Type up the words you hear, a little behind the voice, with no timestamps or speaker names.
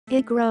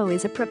iGrow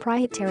is a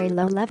proprietary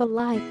low-level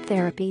light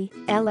therapy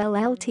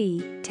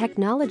 (LLT)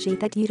 technology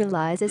that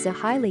utilizes a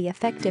highly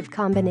effective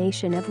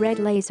combination of red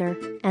laser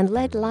and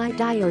LED light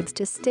diodes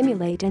to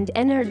stimulate and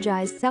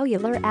energize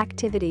cellular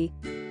activity.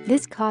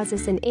 This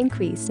causes an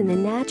increase in the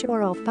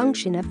natural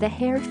function of the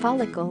hair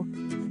follicle.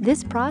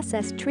 This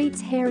process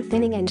treats hair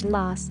thinning and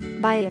loss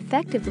by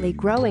effectively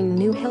growing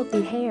new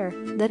healthy hair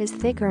that is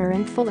thicker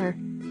and fuller.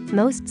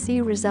 Most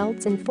see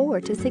results in 4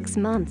 to 6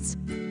 months.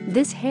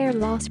 This hair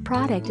loss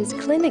product is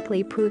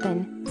clinically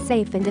proven,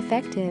 safe and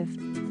effective.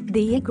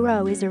 The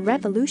iGrow is a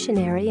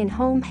revolutionary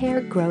in-home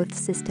hair growth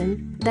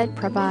system that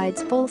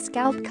provides full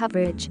scalp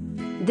coverage.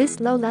 This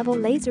low-level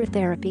laser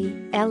therapy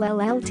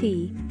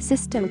 (LLT)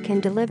 system can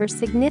deliver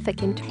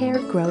significant hair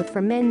growth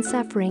for men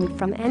suffering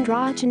from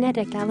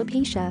androgenetic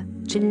alopecia,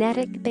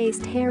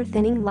 genetic-based hair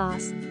thinning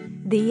loss.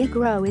 The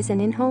iGrow is an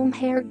in-home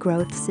hair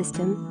growth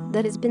system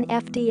that has been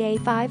FDA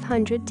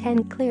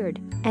 510 cleared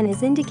and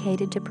is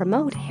indicated to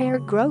promote hair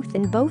growth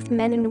in both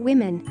men and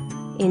women.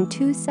 In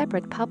 2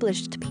 separate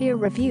published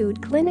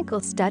peer-reviewed clinical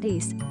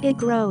studies,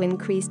 iGrow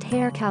increased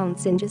hair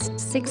counts in just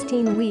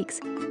 16 weeks.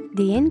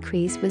 The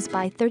increase was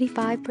by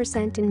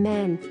 35% in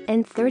men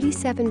and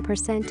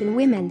 37% in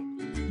women.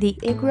 The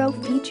iGrow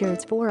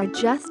features 4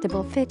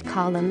 adjustable fit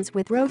columns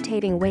with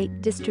rotating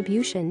weight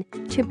distribution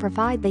to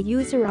provide the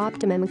user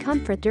optimum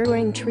comfort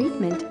during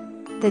treatment.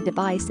 The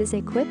device is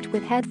equipped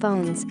with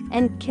headphones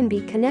and can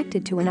be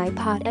connected to an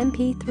iPod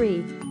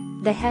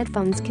MP3. The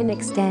headphones can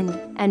extend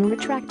and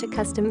retract to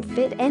custom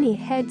fit any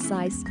head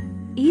size.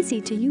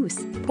 Easy to use,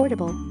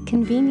 portable,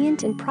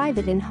 convenient and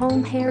private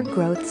in-home hair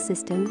growth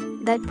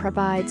system that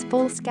provides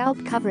full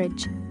scalp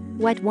coverage.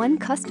 What one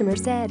customer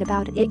said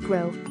about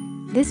iGrow: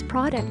 "This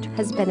product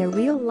has been a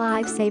real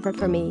lifesaver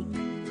for me.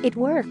 It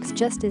works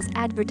just as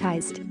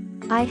advertised.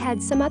 I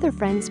had some other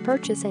friends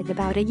purchase it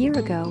about a year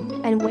ago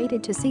and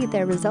waited to see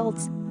their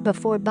results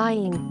before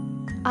buying.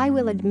 I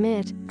will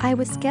admit, I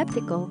was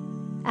skeptical.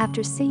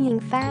 After seeing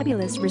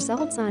fabulous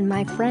results on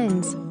my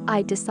friends,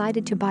 I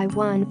decided to buy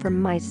one for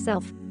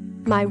myself.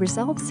 My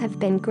results have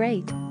been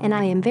great, and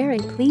I am very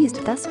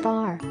pleased thus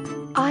far.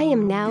 I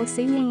am now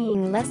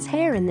seeing less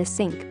hair in the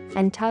sink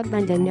and tub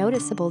and a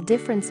noticeable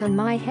difference on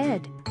my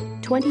head.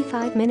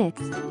 25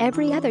 minutes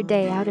every other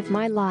day out of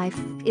my life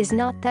is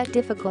not that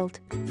difficult.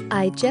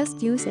 I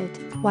just use it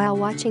while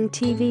watching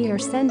TV or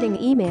sending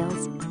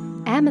emails."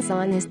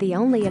 Amazon is the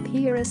only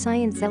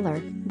Appearascience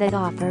seller that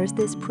offers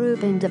this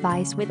proven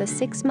device with a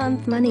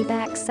 6-month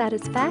money-back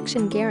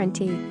satisfaction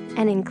guarantee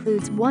and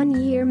includes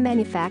 1-year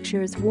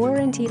manufacturer's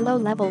warranty.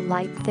 Low-level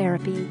light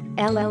therapy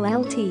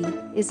 (LLT)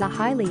 is a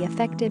highly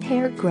effective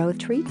hair growth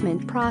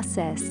treatment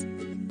process.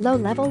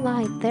 Low-level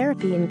light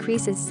therapy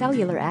increases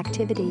cellular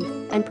activity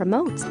and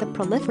promotes the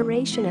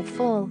proliferation of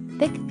full,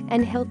 thick,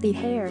 and healthy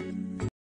hair.